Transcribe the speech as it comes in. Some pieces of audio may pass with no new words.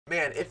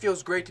Man, it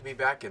feels great to be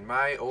back in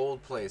my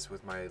old place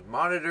with my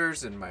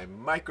monitors and my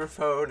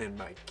microphone and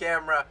my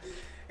camera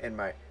and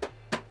my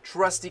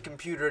trusty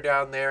computer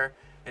down there.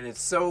 And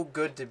it's so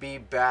good to be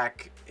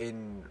back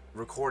in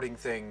recording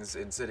things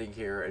and sitting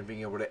here and being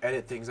able to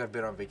edit things. I've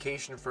been on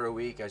vacation for a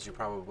week, as you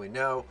probably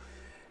know.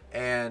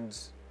 And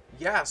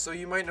yeah, so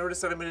you might notice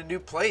that I'm in a new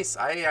place.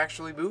 I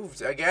actually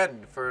moved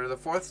again for the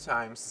 4th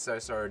time since I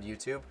started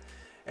YouTube.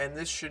 And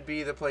this should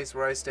be the place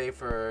where I stay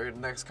for the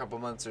next couple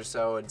months or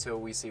so until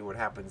we see what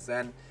happens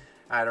then.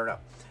 I don't know.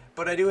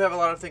 But I do have a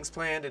lot of things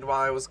planned, and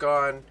while I was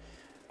gone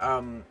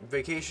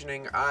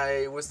vacationing,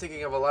 I was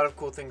thinking of a lot of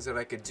cool things that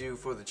I could do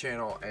for the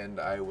channel, and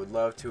I would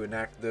love to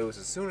enact those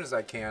as soon as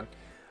I can.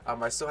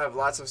 I still have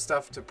lots of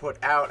stuff to put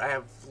out. I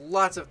have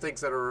lots of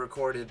things that are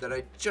recorded that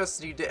I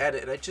just need to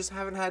edit, and I just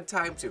haven't had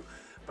time to.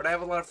 But I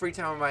have a lot of free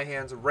time on my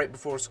hands right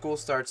before school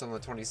starts on the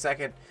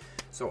 22nd,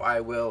 so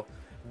I will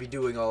be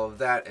doing all of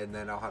that, and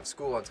then I'll have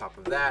school on top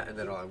of that, and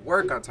then I'll have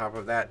work on top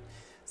of that.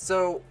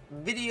 So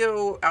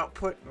video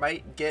output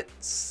might get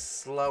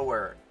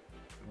slower,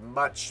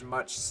 much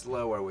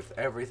slower with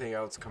everything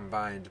else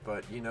combined,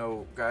 but you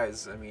know,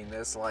 guys, I mean,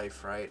 this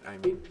life, right? I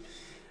mean,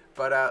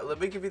 but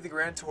let me give you the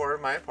grand tour of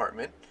my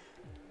apartment.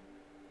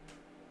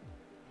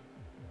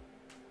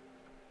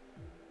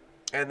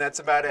 And that's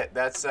about it.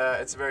 That's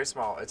it's very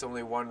small. It's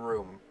only one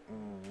room,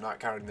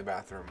 not counting the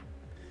bathroom,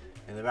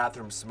 and the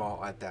bathroom's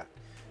small at that.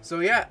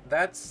 So yeah,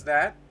 that's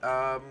that.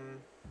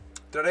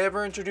 Did I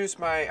ever introduce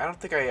my... I don't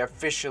think I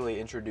officially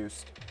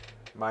introduced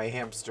my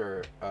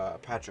hamster,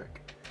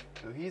 Patrick.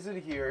 So he's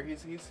in here.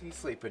 He's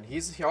sleeping.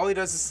 All he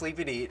does is sleep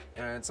and eat.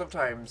 And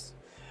sometimes...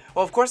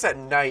 Well, of course at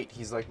night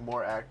he's like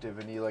more active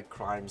and he like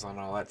climbs on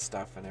all that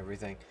stuff and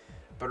everything.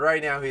 But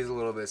right now he's a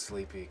little bit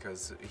sleepy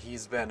because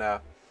he's been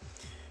kind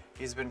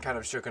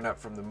of shooken up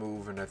from the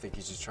move, and I think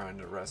he's just trying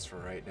to rest for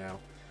right now.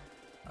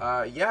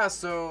 Yeah,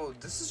 so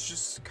this is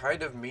just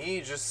kind of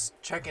me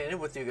just checking in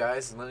with you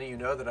guys and letting you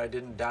know that I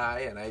didn't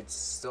die and I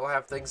still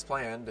have things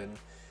planned and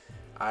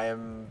I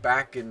am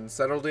back and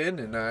settled in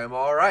and I'm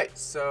alright.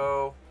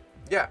 So,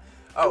 yeah.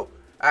 Oh,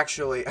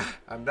 actually,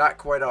 I'm not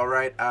quite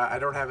alright. I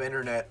don't have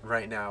internet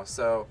right now,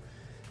 so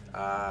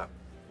the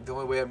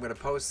only way I'm going to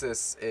post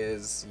this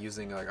is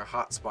using like a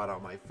hotspot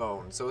on my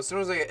phone. So as soon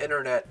as I get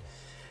internet,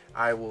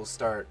 I will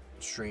start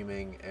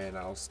streaming and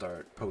I'll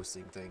start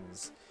posting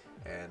things.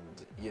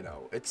 And you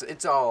know,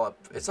 it's all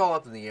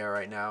up in the air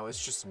right now.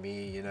 It's just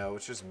me, you know,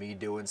 it's just me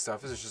doing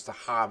stuff. This is just a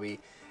hobby.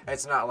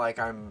 It's not like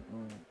I'm,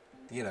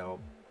 you know,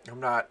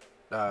 I'm not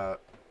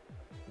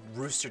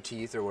Rooster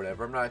Teeth or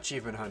whatever. I'm not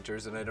Achievement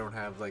Hunters, and I don't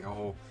have like a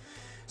whole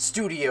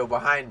studio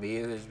behind me.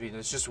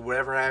 It's just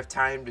whenever I have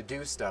time to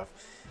do stuff.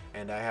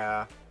 And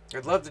I'd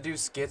love to do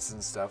skits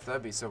and stuff.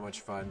 That'd be so much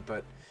fun,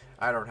 but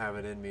I don't have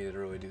it in me to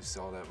really do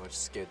all that much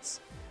skits.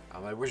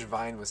 I wish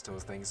Vine was still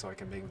a thing so I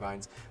can make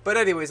Vines. But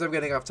anyways, I'm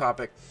getting off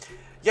topic.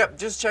 Yep,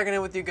 just checking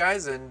in with you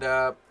guys, and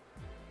I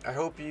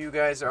hope you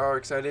guys are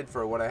excited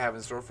for what I have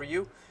in store for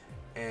you.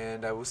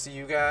 And I will see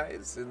you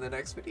guys in the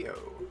next video.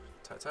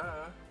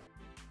 Ta-ta.